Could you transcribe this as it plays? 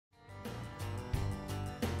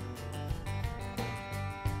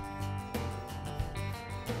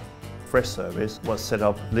Freshservice was set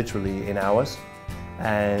up literally in hours,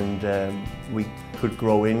 and we could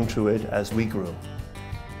grow into it as we grew.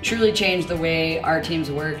 Truly changed the way our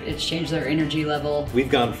teams work. It's changed their energy level. We've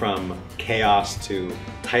gone from chaos to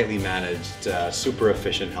tightly managed, super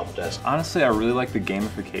efficient help desk. Honestly, I really like the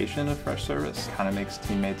gamification of Freshservice. It kind of makes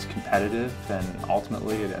teammates competitive, and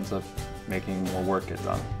ultimately it ends up making more work get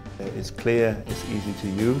done. It's clear, it's easy to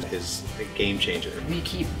use. It's a game changer. We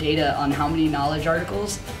keep data on how many knowledge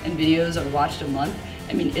articles and videos are watched a month.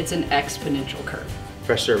 I mean, it's an exponential curve.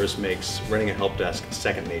 Freshservice makes running a help desk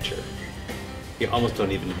second nature. You almost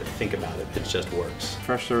don't even need to think about it, it just works.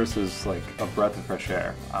 Freshservice is like a breath of fresh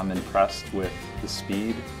air. I'm impressed with the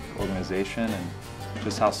speed, organization, and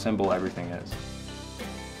just how simple everything is.